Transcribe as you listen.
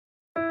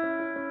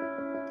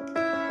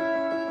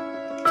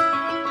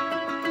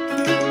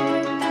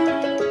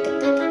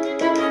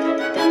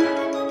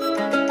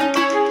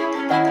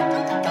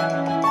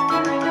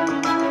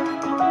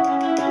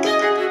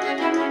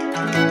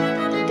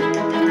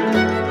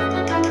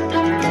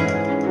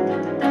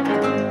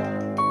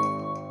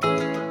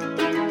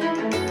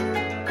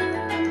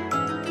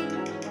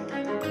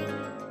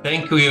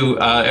Thank you,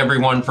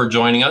 everyone, for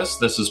joining us.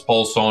 This is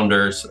Paul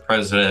Saunders,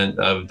 president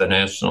of the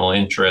National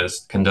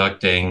Interest,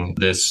 conducting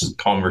this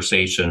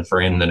conversation for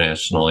In the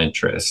National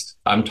Interest.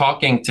 I'm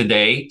talking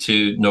today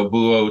to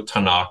Nobuo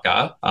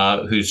Tanaka,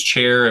 who's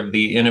chair of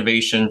the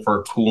Innovation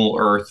for Cool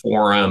Earth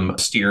Forum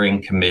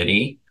Steering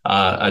Committee.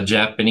 A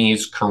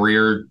Japanese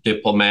career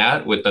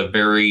diplomat with a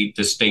very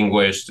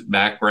distinguished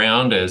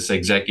background as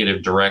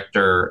executive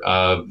director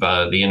of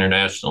the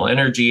International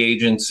Energy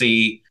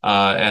Agency,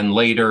 and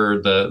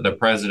later the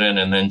president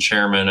and then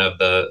chairman of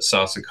the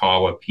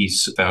Sasakawa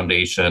Peace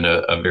Foundation,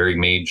 a very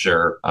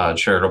major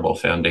charitable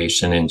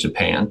foundation in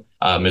Japan.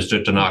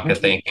 Mr. Tanaka,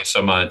 thank you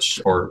so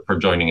much for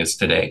joining us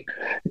today.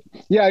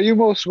 Yeah, you're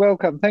most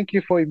welcome. Thank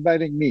you for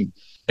inviting me.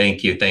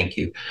 Thank you. Thank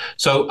you.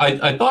 So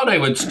I thought I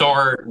would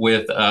start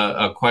with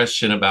a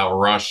question about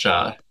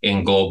Russia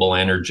in global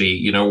energy.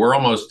 You know, we're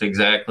almost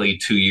exactly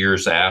 2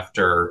 years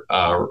after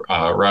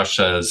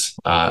Russia's,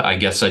 I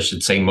guess I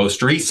should say,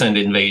 most recent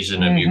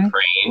invasion of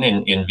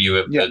Ukraine in view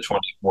of the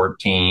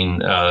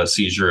 2014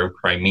 seizure of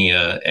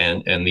Crimea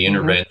and the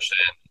intervention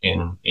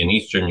in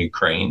eastern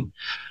Ukraine.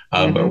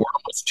 But we're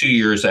almost 2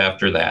 years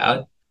after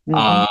that.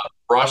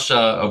 Russia,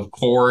 of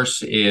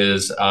course,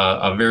 is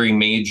a very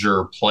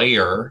major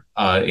player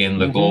in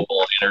the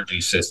global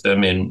energy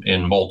system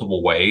in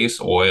multiple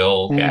ways: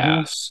 oil,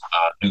 gas,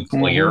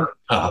 nuclear,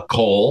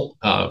 coal,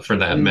 for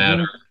that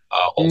matter,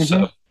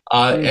 also.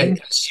 As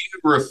you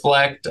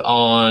reflect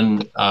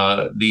on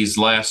these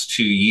last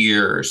 2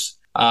 years,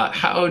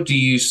 how do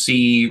you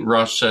see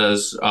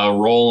Russia's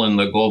role in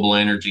the global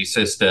energy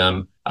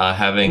system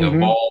having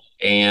evolved,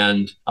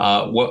 and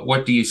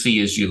what do you see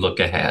as you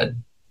look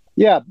ahead?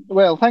 Yeah,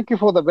 well, thank you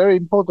for the very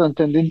important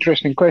and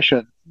interesting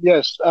question.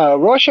 Yes,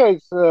 Russia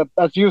is,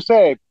 as you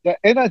say, the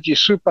energy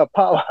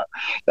superpower,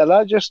 the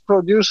largest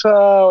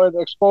producer and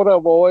exporter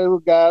of oil,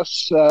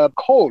 gas,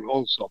 coal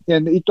also.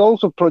 And it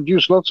also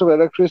produces lots of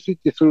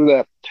electricity through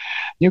the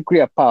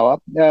nuclear power.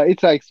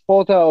 It's an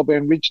exporter of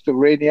enriched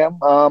uranium.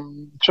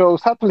 So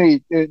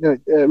certainly,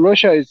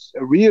 Russia is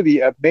really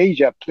a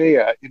major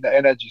player in the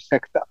energy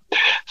sector.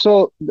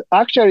 So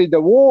actually,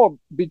 the war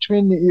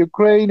between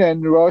Ukraine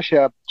and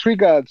Russia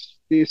triggers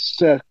this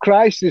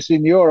crisis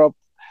in Europe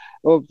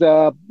of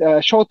the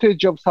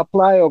shortage of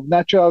supply of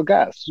natural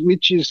gas,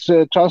 which is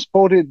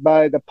transported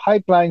by the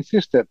pipeline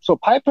system. So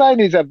pipeline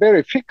is a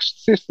very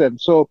fixed system.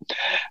 So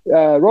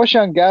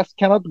Russian gas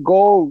cannot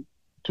go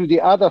to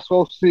the other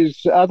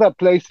sources, other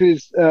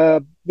places,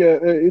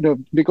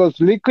 because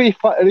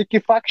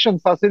liquefaction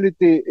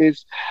facility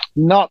is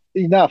not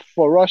enough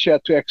for Russia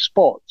to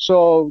export.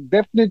 So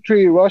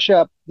definitely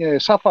Russia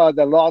suffered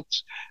a lot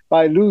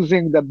by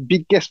losing the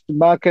biggest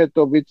market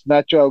of its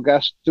natural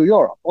gas to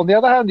Europe. On the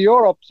other hand,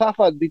 Europe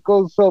suffered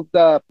because of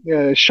the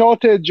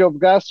shortage of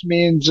gas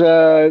means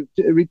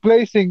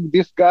replacing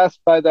this gas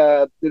by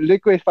the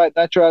liquefied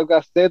natural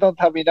gas. They don't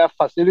have enough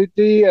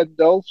facility, and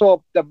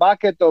also the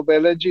market of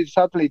LNG is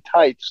certainly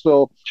tight.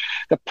 So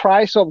the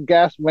price of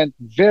gas went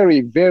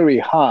very, very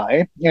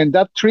high, and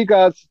that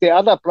triggers the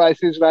other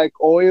prices like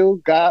oil,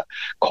 gas,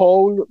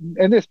 coal,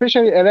 and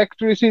especially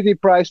electricity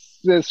price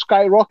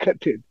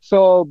skyrocketed.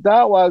 So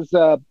that was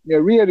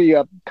really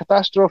a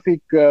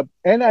catastrophic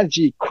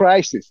energy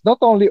crisis, not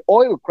only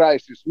oil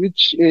crisis,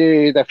 which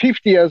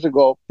 50 years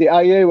ago, the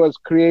IEA was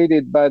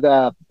created by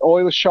the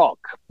oil shock.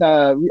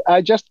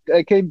 I just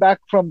came back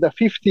from the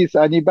 50th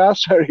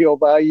anniversary of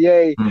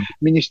IEA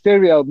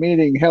ministerial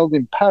meeting held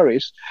in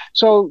Paris.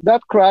 So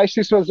that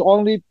crisis was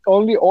only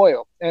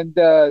oil. And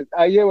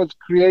IEA was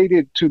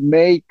created to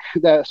make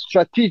the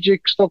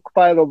strategic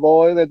stockpile of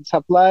oil and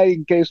supply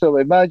in case of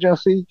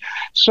emergency.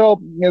 So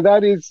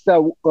that is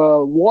the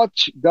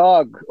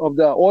watchdog of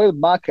the oil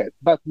market.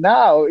 But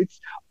now it's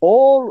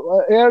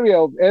all area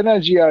of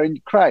energy are in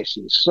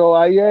crisis. So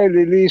IEA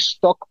released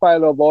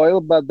stockpile of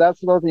oil, but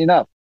that's not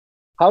enough.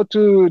 How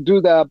to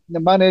do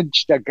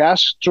manage the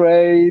gas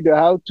trade,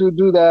 how to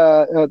do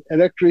the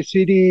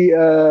electricity,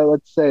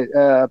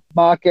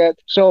 market.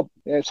 So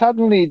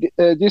suddenly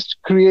this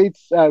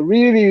creates a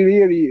really,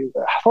 really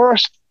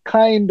first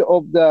kind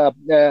of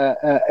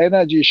the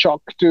energy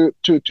shock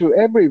to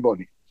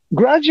everybody.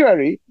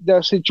 Gradually,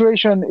 the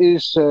situation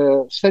is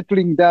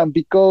settling down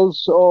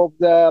because of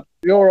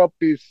Europe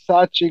is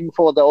searching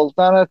for the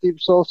alternative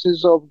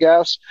sources of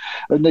gas.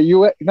 And the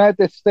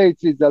United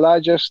States is the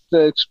largest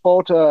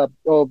exporter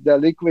of the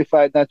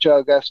liquefied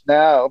natural gas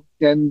now,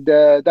 and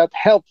that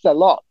helps a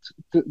lot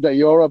to the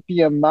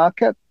European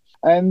market.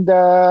 And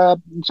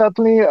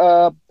certainly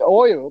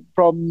oil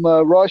from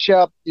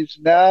Russia is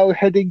now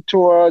heading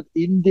toward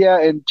India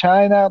and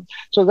China.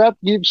 So that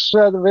gives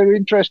a very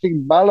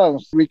interesting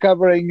balance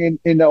recovering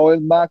in the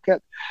oil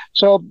market.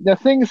 So the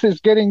things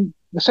is getting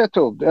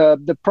settled.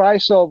 The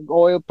price of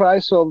oil,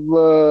 price of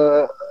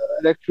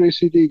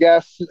electricity,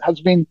 gas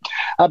has been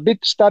a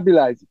bit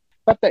stabilizing.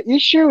 But the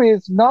issue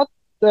is not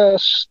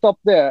stop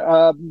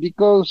there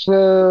because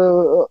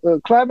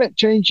climate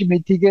change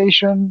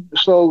mitigation.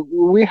 So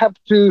we have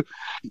to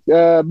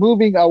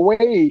moving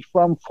away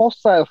from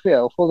fossil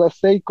fuel for the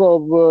sake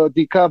of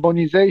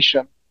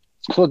decarbonization.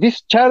 So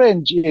this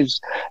challenge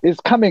is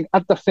coming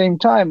at the same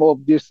time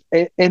of this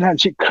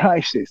energy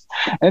crisis,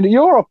 and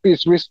Europe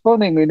is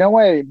responding in a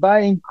way by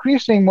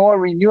increasing more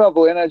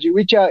renewable energy,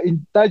 which are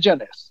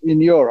indigenous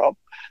in Europe.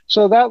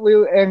 So that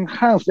will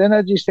enhance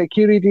energy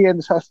security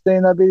and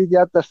sustainability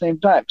at the same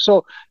time.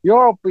 So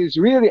Europe is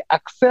really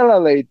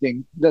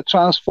accelerating the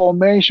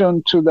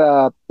transformation to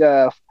the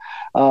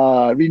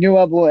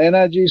renewable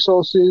energy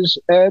sources,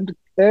 and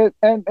that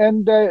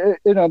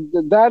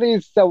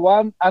is the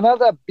one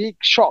another big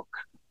shock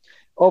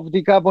of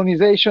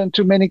decarbonization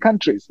to many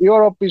countries.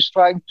 Europe is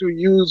trying to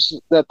use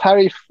the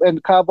tariff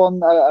and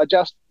carbon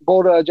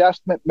border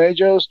adjustment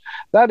measures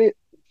that it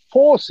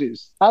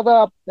forces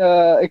other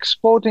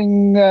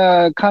exporting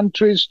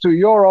countries to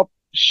Europe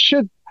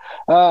should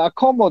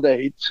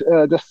accommodate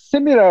the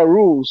similar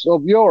rules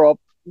of Europe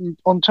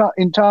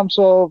in terms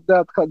of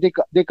that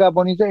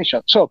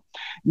decarbonization. So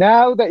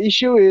now the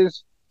issue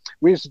is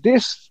with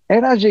this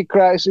energy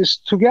crisis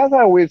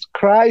together with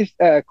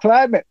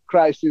climate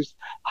crisis,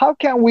 how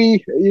can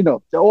we,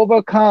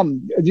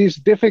 overcome these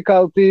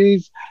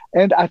difficulties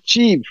and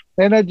achieve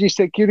energy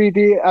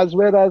security as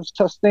well as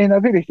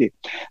sustainability?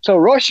 So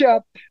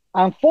Russia,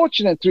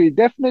 unfortunately,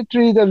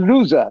 definitely the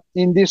loser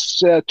in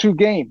these two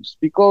games,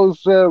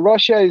 because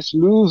Russia is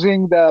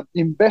losing the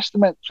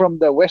investment from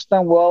the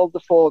Western world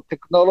for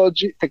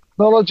technology.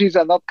 Technologies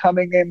are not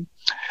coming in.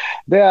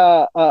 They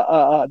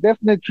are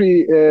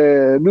definitely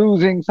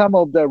losing some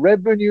of the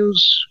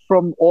revenues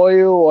from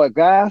oil or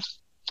gas,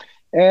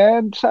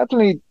 and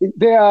certainly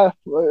they are,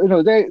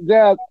 they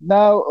are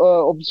now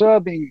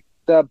observing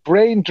the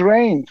brain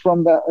drain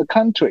from the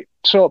country.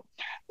 So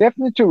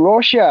definitely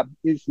Russia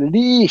is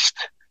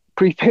least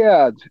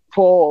prepared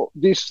for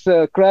this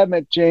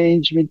climate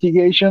change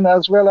mitigation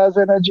as well as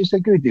energy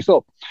security.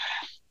 So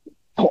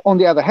on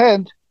the other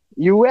hand,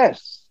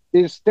 U.S.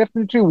 is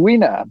definitely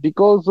winner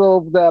because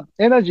of the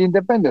energy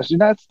independence. The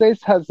United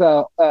States has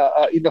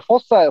in the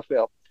fossil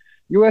fuel,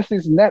 U.S.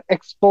 is net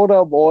exporter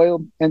of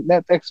oil and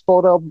net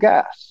exporter of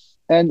gas,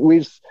 and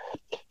with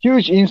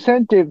huge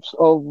incentives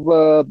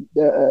of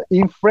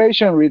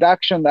Inflation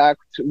Reduction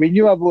Act,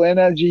 renewable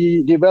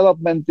energy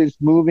development is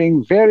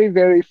moving very,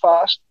 very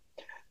fast.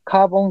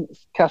 Carbon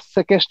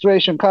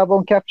sequestration,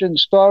 carbon capture and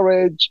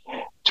storage,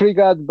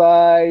 triggered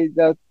by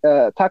the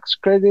tax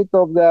credit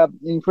of the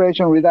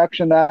Inflation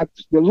Reduction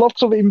Act. There are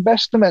lots of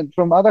investment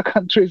from other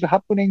countries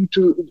happening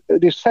to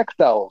this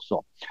sector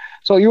also.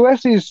 So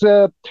U.S. is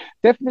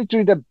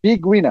definitely the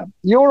big winner.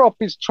 Europe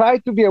is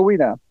trying to be a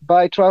winner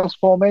by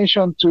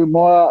transformation to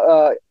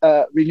more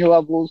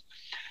renewables.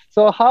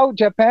 So how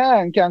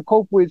Japan can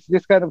cope with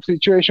this kind of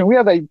situation? We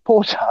are the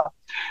importer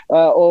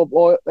of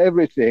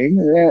everything,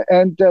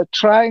 and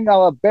trying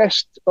our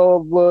best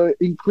of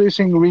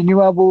increasing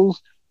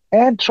renewables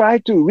and try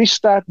to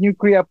restart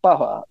nuclear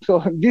power.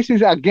 So this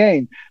is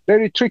again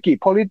very tricky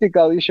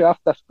political issue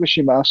after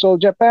Fukushima. So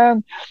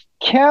Japan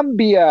can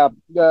be a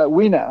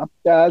winner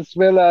as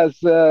well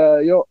as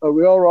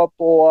Europe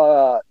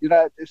or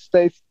United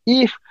States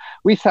if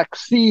we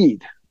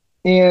succeed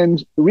in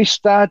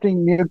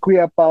restarting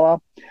nuclear power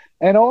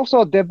and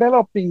also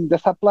developing the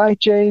supply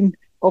chain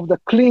of the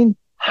clean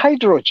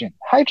hydrogen.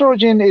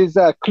 Hydrogen is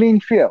a clean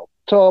fuel.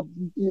 So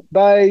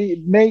by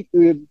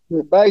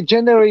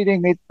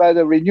generating it by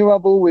the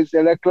renewable with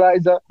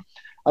electrolyzer,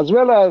 as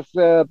well as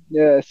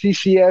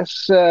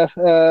CCS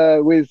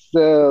with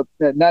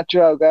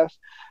natural gas,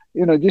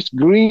 this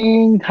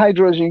green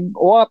hydrogen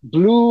or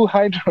blue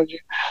hydrogen.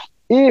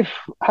 If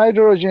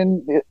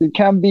hydrogen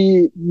can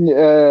be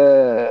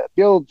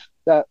built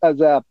as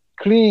a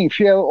clean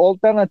fuel,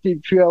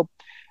 alternative fuel,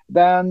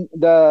 then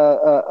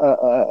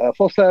the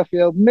fossil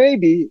fuel,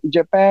 maybe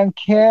Japan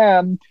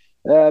can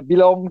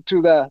belong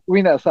to the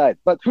winner side.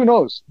 But who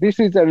knows? This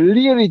is a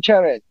really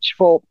challenge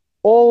for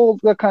all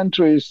the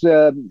countries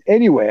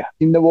anywhere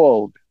in the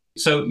world.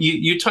 So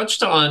you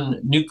touched on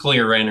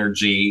nuclear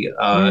energy in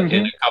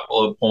a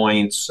couple of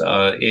points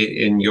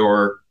in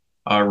your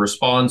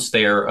response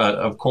there.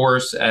 Of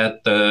course,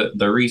 at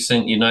the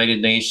recent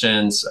United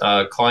Nations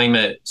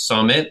Climate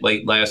Summit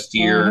late last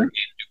year in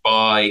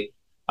Dubai,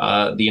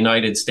 the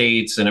United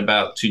States and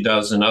about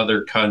 24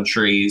 other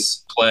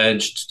countries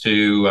pledged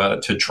to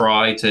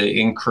try to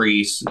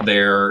increase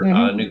their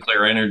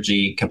nuclear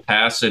energy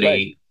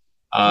capacity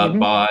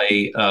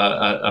by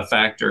a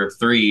factor of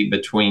 3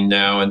 between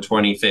now and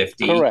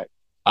 2050. Correct.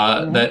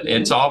 That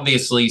it's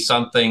obviously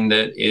something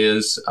that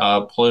is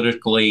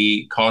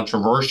politically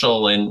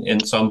controversial in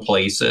some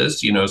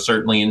places,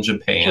 certainly in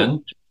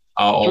Japan,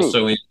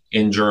 also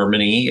in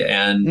Germany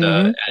and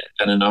a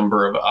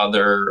number of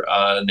other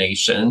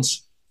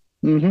nations.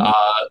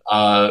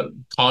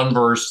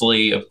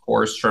 Conversely, of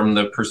course, from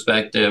the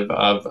perspective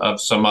of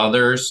some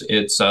others,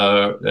 it's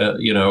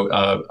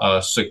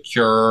a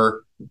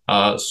secure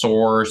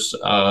source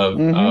of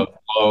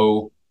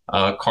low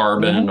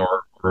carbon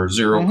or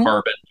zero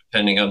carbon,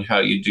 depending on how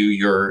you do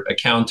your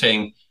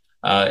accounting,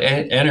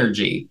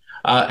 energy.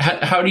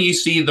 How do you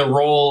see the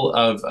role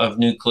of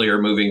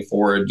nuclear moving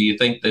forward? Do you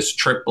think this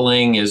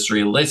tripling is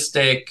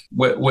realistic?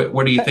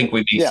 What do you think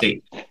we may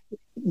see?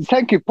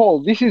 Thank you,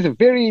 Paul. This is a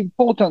very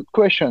important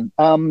question.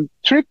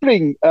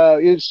 Tripling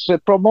is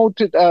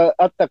promoted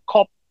at the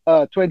COP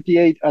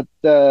 28 at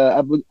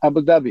Abu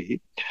Dhabi.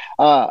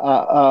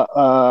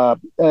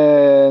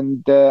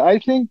 And I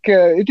think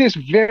it is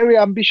very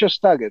ambitious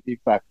target, in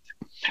fact.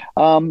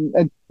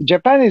 And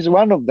Japan is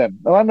one of them,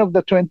 one of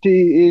the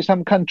 20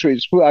 some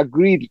countries who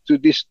agreed to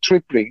this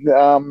tripling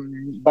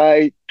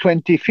by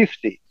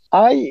 2050.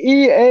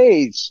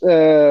 IEA's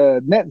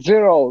net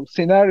zero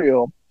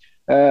scenario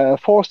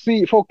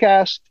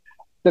forecast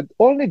that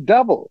only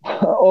double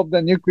of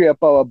the nuclear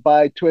power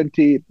by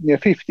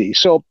 2050.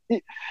 So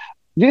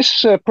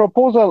this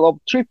proposal of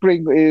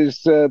tripling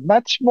is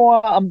much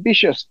more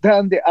ambitious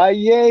than the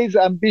IEA's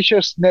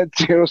ambitious net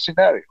zero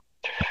scenario.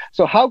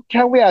 So how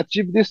can we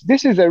achieve this?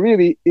 This is a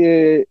really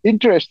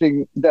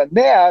interesting. The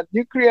NEA,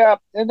 Nuclear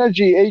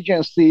Energy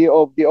Agency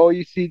of the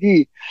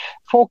OECD,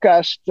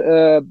 forecast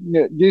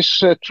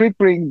this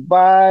tripling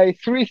by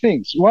three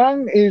things.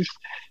 One is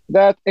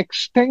that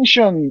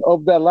extension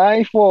of the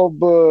life of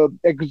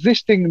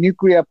existing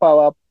nuclear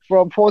power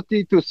from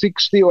 40 to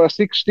 60 or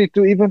 60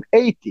 to even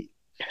 80.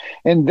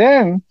 And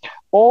then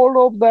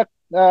all of the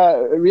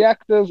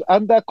reactors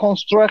under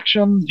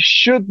construction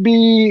should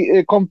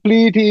be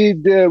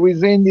completed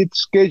within its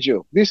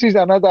schedule. This is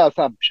another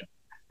assumption.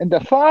 And the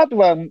third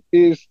one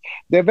is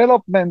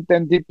development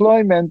and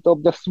deployment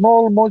of the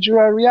small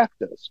modular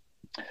reactors,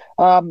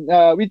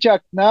 which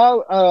are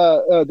now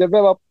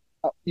developed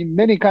in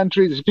many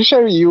countries,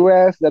 especially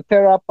US, the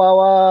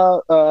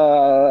TerraPower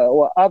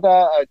or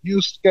other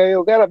new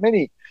scale. There are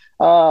many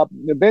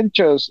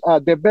ventures are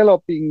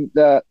developing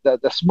the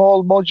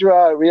small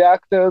modular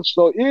reactors.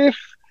 So if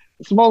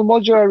small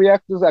modular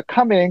reactors are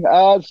coming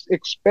as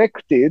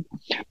expected,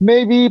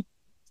 maybe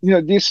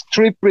this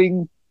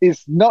tripling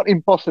is not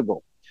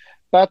impossible.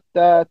 But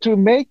to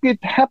make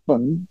it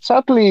happen,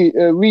 certainly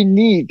we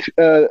need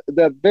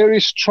the very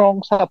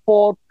strong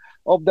support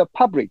of the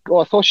public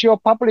or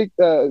socio-public,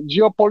 not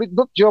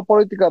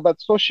geopolitical,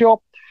 but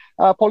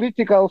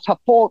socio-political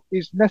support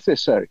is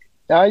necessary.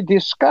 I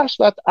discussed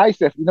at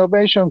ICEF,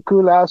 Innovation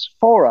Coolers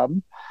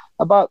Forum,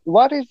 about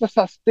what is the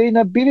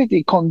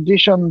sustainability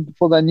condition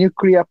for the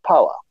nuclear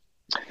power.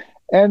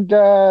 And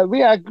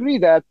we agree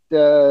that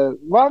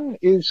one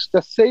is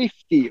the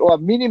safety or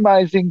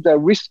minimizing the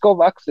risk of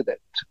accident.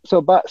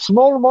 So, but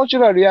small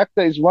modular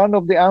reactor is one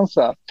of the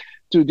answer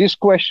to this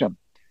question.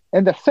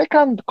 And the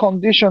second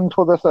condition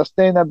for the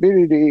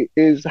sustainability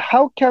is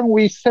how can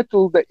we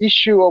settle the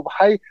issue of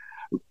high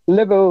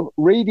level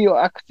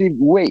radioactive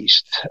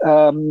waste.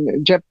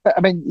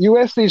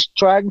 US is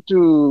trying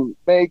to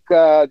make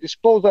a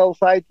disposal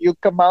site,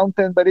 Yucca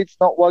Mountain, but it's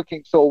not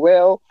working so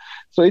well.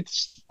 So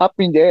it's up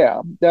in the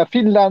air.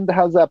 Finland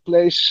has a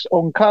place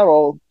on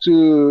Karo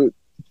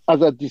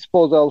as a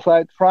disposal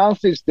site.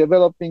 France is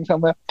developing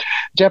somewhere.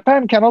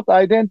 Japan cannot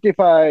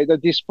identify the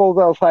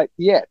disposal site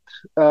yet.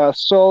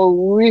 So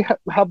we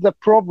have the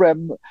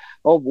problem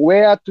of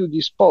where to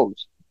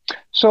dispose.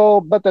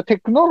 So, but the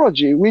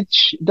technology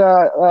which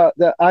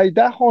the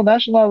Idaho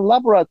National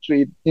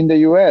Laboratory in the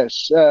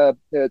US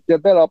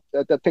developed,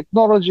 the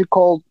technology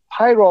called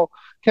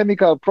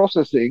pyrochemical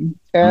processing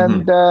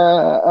and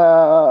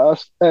a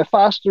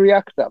fast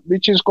reactor,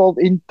 which is called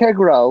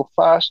integral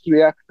fast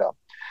reactor,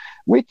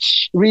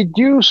 which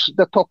reduce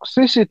the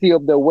toxicity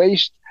of the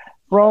waste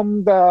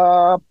from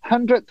the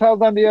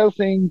 100,000 years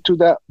thing to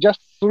the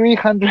just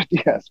 300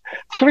 years.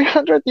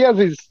 300 years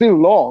is still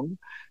long.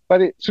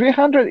 But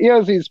 300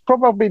 years is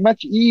probably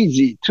much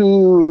easy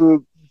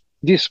to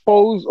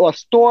dispose or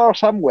store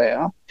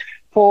somewhere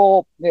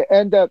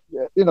and a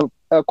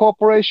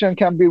corporation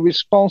can be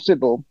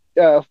responsible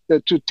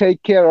to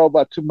take care of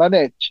to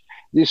manage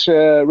this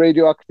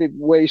radioactive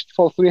waste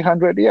for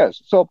 300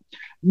 years. So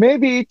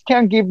maybe it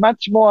can give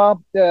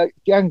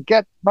can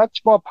get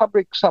much more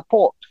public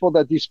support for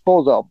the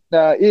disposal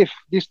if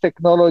this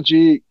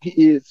technology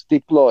is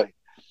deployed.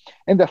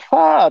 And the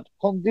third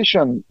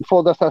condition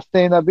for the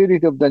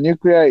sustainability of the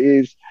nuclear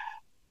is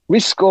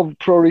risk of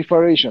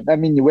proliferation,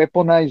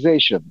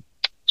 weaponization.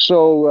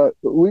 So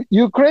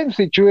Ukraine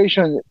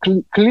situation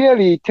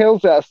clearly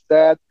tells us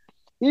that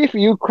if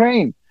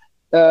Ukraine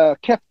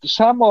kept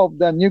some of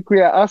the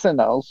nuclear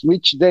arsenals,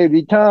 which they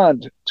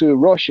returned to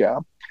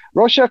Russia,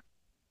 Russia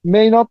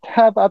may not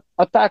have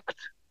attacked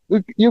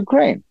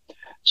Ukraine.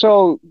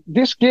 So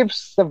this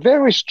gives a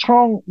very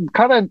strong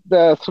current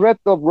threat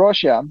of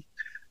Russia,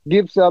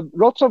 gives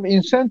lots of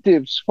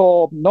incentives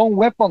for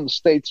non-weapon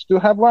states to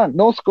have one.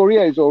 North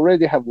Korea is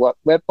already have a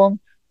weapon.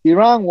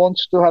 Iran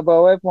wants to have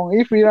a weapon.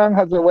 If Iran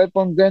has a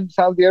weapon, then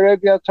Saudi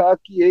Arabia,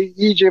 Turkey,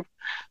 Egypt.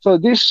 So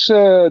this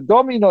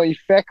domino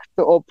effect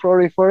of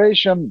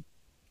proliferation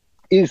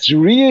is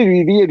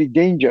really, really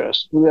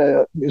dangerous.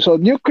 So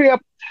nuclear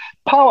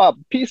power,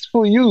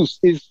 peaceful use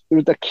is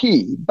the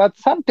key. But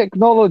some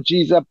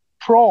technologies are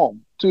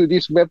prone to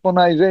this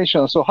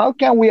weaponization. So how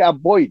can we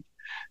avoid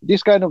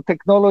this kind of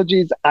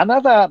technology? Is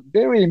another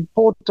very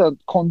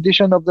important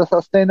condition of the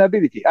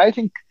sustainability. I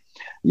think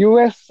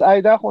U.S.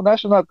 Idaho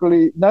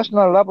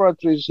National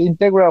Laboratories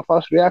integral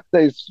fast reactor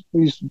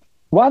is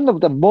one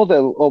of the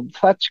model of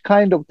such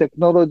kind of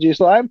technology.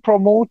 So I'm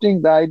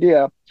promoting the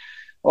idea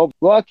of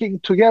working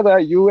together,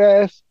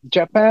 US,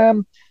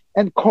 Japan,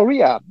 and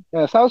Korea,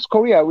 South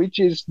Korea, which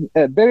is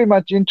very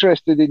much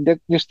interested in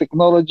this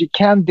technology,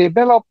 can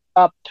develop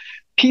a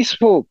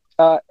peaceful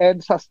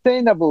and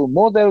sustainable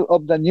model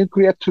of the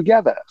nuclear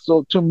together.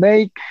 So to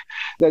make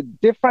the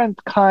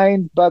different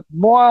kind but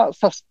more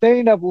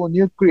sustainable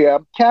nuclear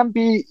can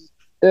be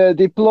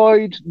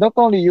deployed not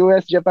only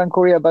US, Japan,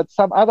 Korea, but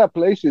some other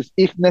places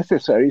if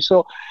necessary.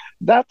 So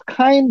that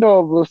kind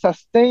of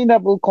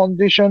sustainable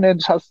condition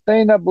and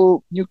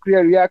sustainable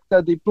nuclear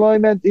reactor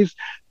deployment is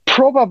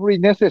probably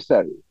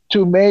necessary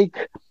to make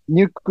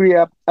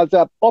nuclear as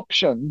an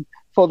option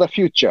for the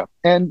future.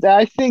 And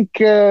I think,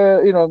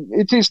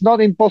 it is not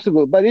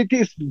impossible, but it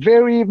is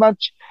very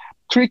much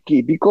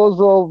tricky because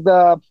of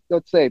the,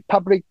 let's say,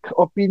 public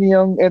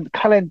opinion and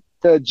current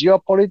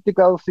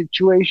geopolitical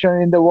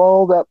situation in the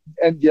world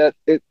and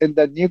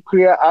the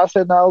nuclear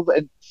arsenals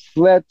and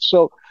threats.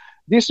 So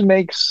this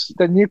makes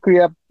the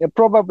nuclear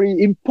probably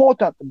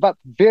important, but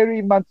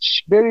very much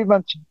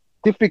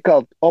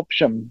difficult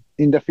option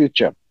in the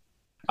future.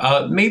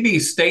 Maybe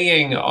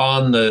staying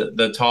on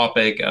the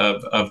topic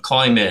of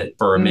climate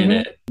for a Mm-hmm.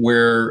 minute,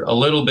 we're a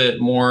little bit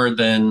more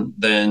than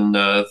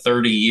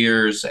 30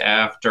 years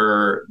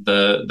after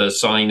the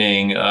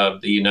signing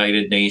of the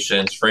United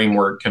Nations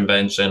Framework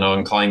Convention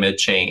on Climate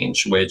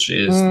Change, which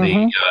is the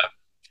Mm-hmm.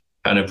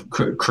 kind of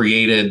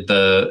created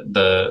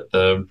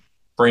the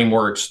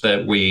frameworks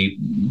that we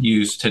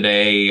use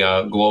today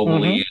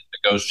globally Mm-hmm. in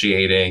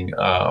negotiating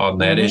on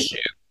that Mm-hmm.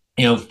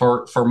 issue.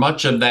 For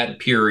much of that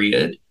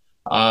period,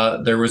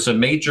 there was a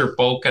major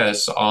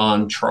focus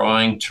on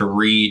trying to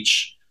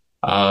reach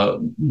uh,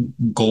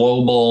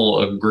 global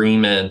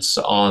agreements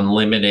on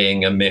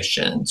limiting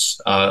emissions.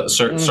 Mm-hmm.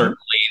 Certainly,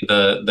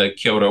 the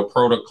Kyoto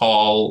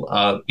Protocol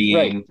Right.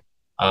 being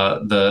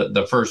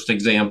the first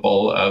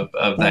example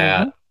of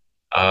that.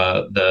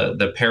 Mm-hmm.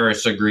 The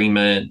Paris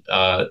Agreement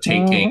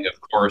taking, Mm-hmm.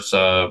 of course,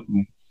 a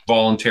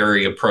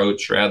voluntary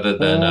approach rather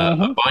than a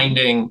Mm-hmm.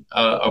 binding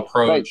Right.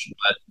 approach,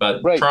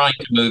 but Right. trying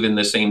to move in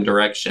the same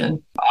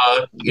direction.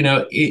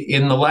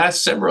 In the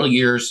last several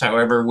years,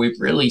 however, we've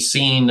really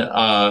seen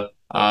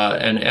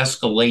an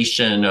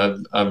escalation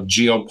of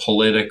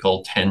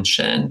geopolitical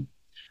tension.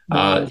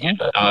 Uh,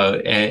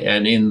 Mm-hmm.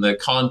 and in the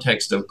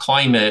context of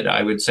climate,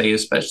 I would say,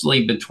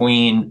 especially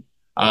between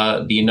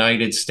the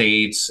United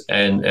States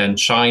and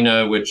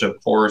China, which of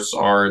course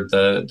are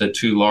the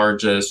two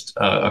largest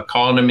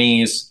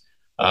economies,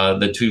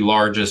 the two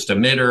largest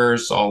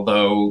emitters,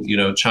 although,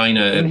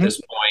 China at Mm-hmm. this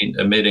point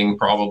emitting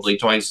probably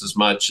twice as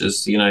much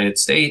as the United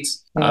States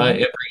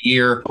Mm-hmm. every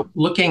year.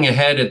 Looking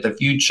ahead at the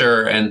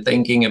future and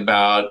thinking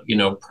about,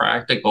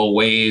 practical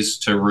ways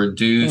to Mm-hmm.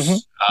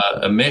 reduce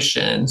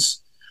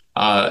emissions.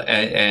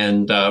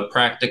 And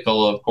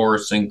practical, of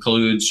course,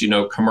 includes,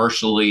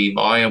 commercially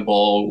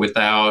viable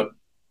without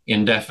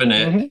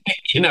indefinite,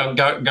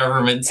 Mm-hmm.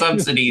 government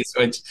subsidies,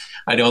 which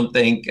I don't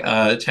think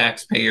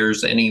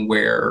taxpayers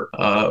anywhere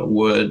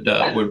would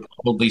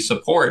probably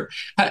support.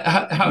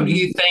 How do Mm-hmm.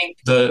 you think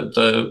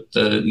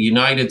the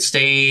United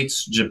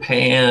States,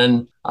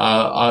 Japan,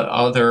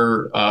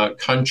 other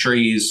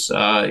countries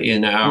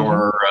in Mm-hmm.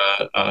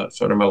 our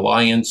sort of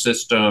alliance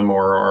system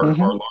or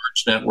Mm-hmm. our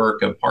large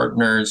network of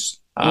partners,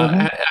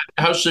 Mm-hmm.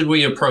 how should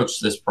we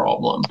approach this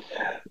problem?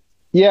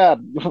 Yeah,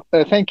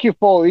 thank you,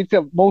 Paul. It's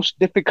a most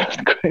difficult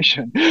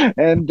question,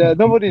 and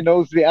nobody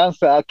knows the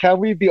answer. Can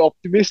we be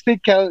optimistic?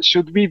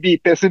 Should we be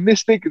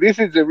pessimistic? This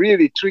is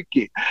really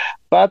tricky.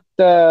 But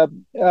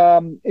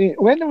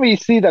when we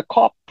see the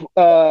COP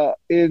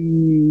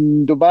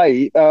in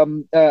Dubai,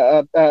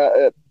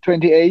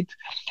 28,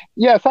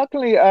 yeah,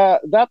 certainly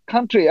that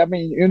country, I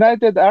mean,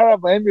 United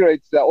Arab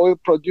Emirates, the oil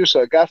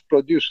producer, gas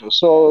producer.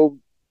 So,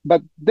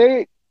 but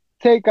they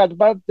take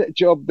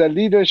advantage of the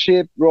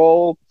leadership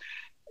role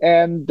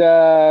and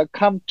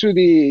come to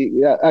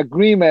the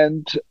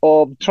agreement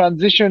of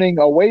transitioning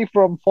away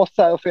from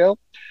fossil fuel.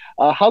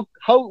 How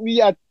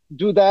we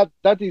do that?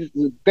 That is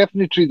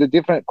definitely the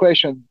different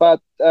question. But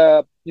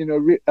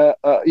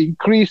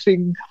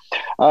increasing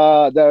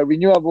the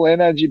renewable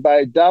energy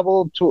by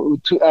double to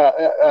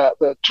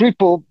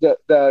triple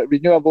the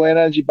renewable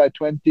energy by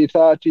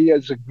 2030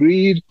 as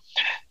agreed,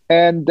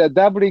 and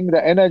doubling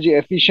the energy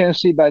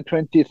efficiency by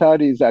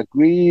 2030 is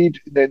agreed.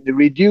 Then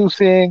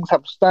reducing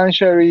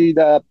substantially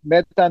the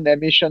methane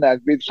emission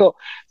agreed. So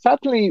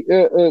certainly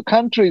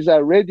countries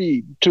are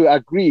ready to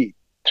agree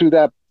to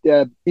the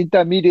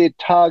intermediate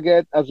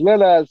target as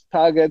well as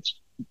targets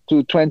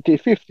to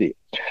 2050.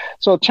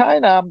 So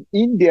China,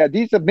 India,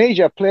 these are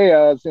major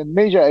players and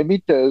major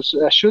emitters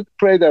should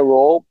play the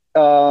role.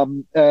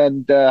 And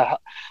how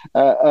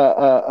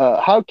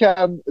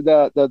can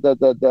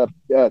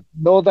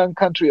northern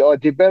country or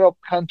developed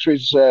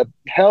countries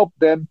help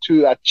them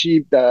to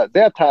achieve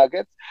their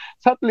targets.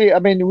 Certainly, I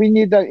mean, we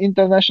need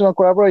international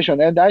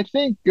collaboration. And I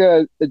think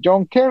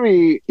John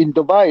Kerry in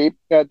Dubai,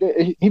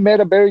 he made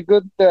a very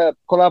good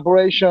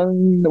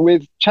collaboration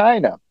with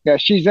China.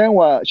 Xi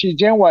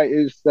Jianwei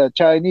is the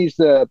Chinese,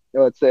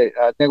 let's say,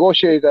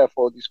 negotiator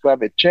for this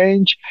climate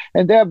change,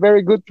 and they are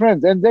very good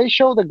friends. And they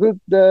show the good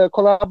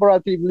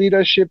collaborative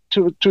leadership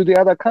to the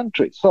other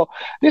countries. So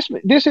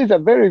this is a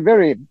very,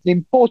 very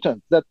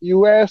important that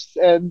U.S.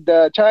 and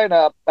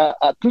China,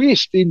 at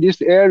least in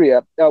this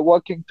area, are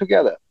working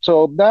together.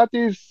 So that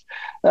is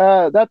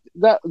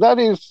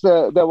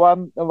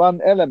the one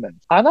element.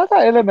 Another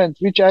element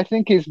which I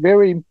think is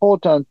very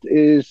important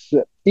is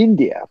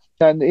India.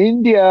 And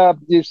India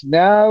is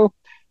now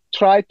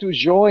try to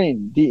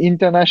join the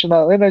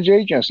International Energy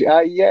Agency,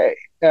 IEA.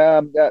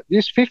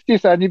 This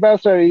 50th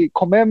anniversary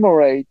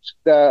commemorates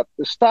the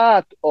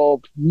start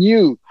of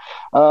new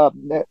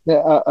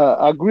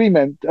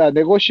agreement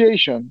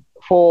negotiation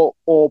for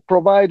or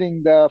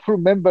providing the full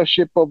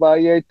membership of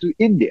IEA to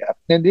India.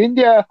 And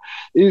India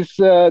is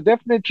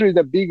definitely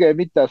the big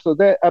emitter. So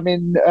they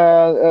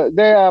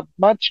are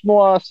much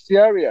more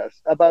serious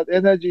about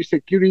energy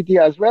security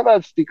as well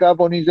as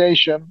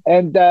decarbonization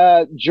and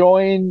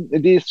join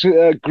this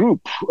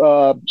group.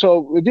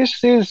 So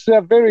this is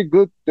a very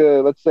good,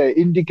 let's say,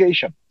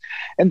 indication.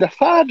 And the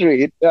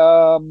thirdly,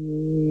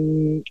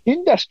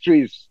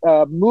 industries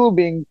are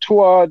moving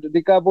toward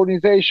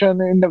decarbonization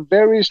in a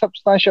very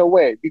substantial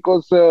way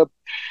because the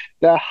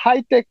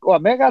high-tech or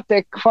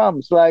mega-tech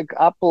firms like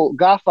Apple,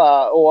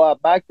 GAFA, or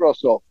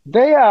Microsoft,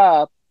 they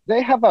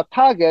have a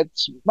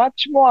targets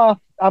much more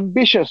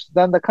ambitious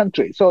than the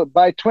country. So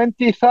by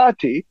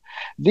 2030,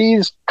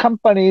 these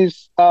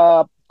companies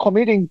are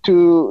committing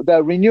to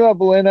the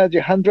renewable energy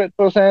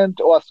 100%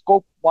 or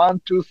scope 1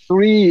 to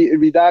 3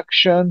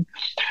 reduction.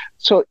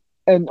 So,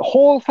 and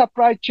whole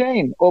supply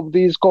chain of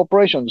these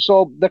corporations.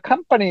 So the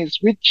companies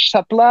which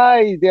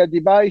supply their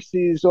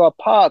devices or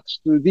parts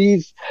to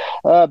these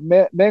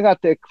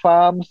megatech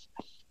firms,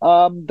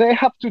 they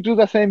have to do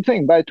the same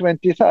thing by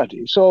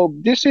 2030. So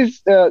this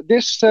is a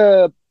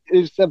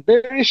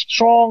very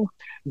strong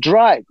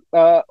drive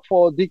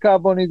for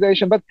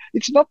decarbonization, but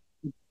it's not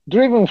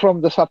driven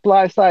from the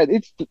supply side.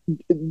 It's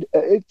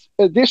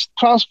this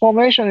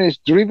transformation is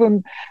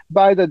driven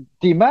by the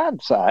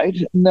demand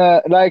side,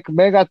 like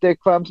megatech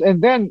firms,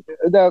 and then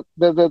the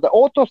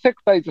auto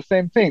sector is the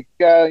same thing.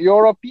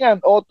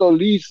 European auto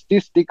leads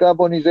this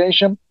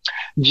decarbonization.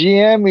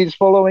 GM is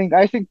following.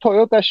 I think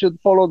Toyota should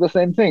follow the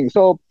same thing.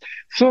 So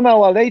sooner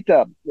or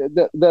later,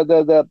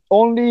 the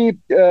only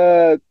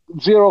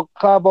zero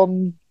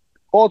carbon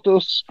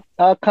autos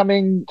are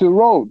coming to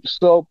roads.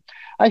 So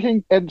I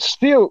think, and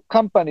steel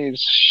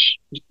companies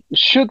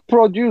should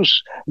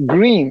produce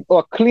green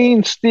or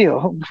clean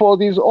steel for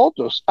these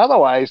autos.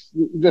 Otherwise,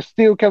 the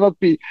steel cannot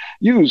be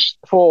used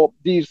for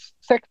these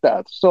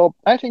sectors. So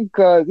I think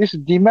this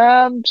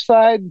demand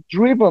side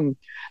driven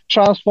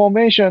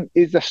transformation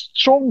is the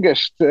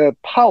strongest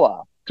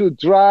power to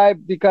drive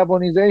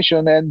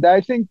decarbonization. And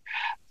I think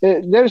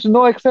there's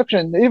no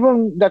exception.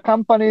 Even the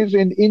companies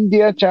in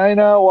India,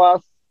 China, or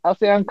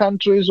ASEAN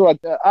countries or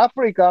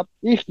Africa,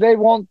 if they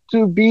want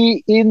to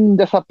be in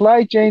the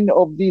supply chain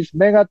of these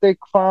megatech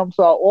firms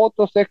or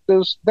auto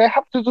sectors, they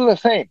have to do the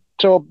same.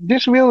 So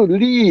this will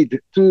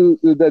lead to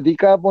the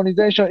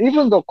decarbonization,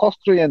 even though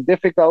costly and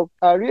difficult,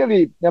 are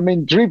really,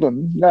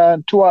 driven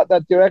toward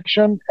that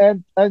direction.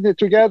 And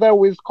together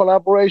with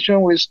collaboration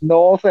with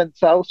North and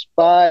South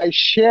by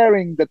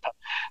sharing the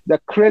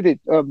credit,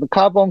 the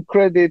carbon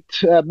credit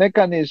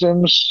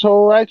mechanisms.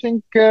 So I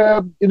think,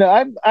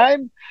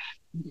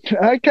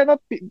 I cannot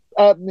be,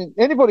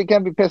 anybody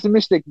can be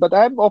pessimistic, but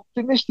I'm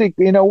optimistic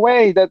in a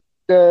way that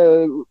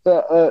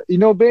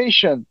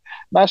innovation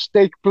must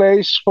take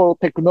place for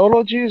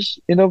technologies,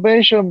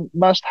 innovation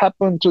must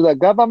happen to the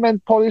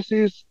government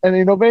policies, and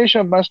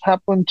innovation must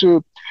happen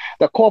to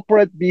the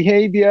corporate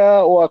behavior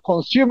or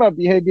consumer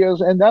behaviors.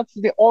 And that's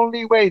the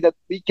only way that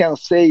we can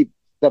save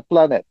the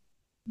planet.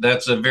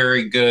 That's a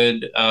very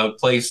good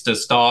place to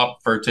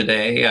stop for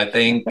today. I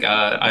think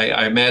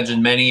I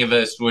imagine many of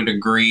us would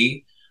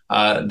agree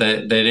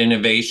that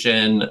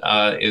innovation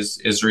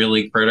is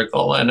really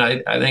critical. And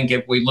I think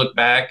if we look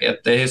back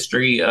at the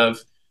history of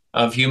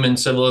human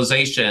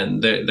civilization,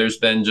 there's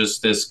been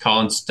just this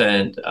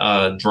constant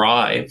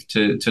drive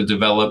to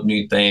develop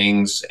new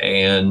things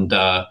and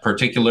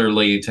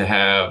particularly to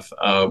have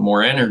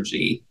more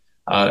energy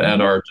at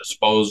our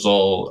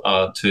disposal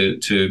to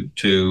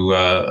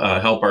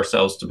help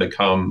ourselves to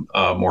become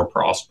more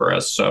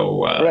prosperous.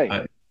 So right.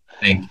 I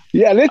think,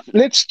 yeah,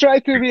 let's try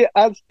to be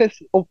as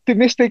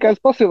optimistic as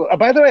possible.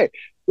 By the way,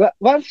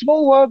 one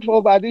small word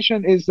of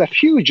addition is the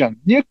fusion.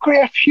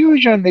 Nuclear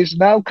fusion is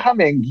now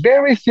coming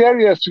very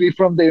seriously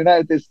from the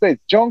United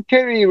States. John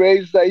Kerry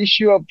raised the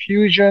issue of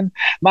fusion.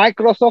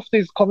 Microsoft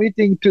is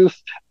committing to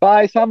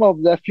buy some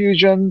of the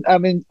fusion,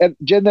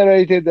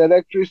 generated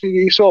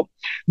electricity. So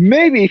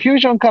maybe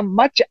fusion come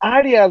much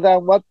earlier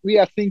than what we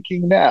are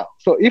thinking now.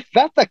 So if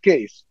that's the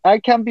case, I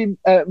can be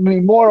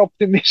more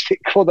optimistic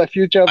for the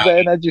future of the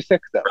Right, energy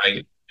sector.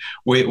 right.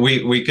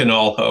 We can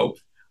all hope.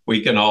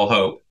 We can all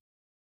hope.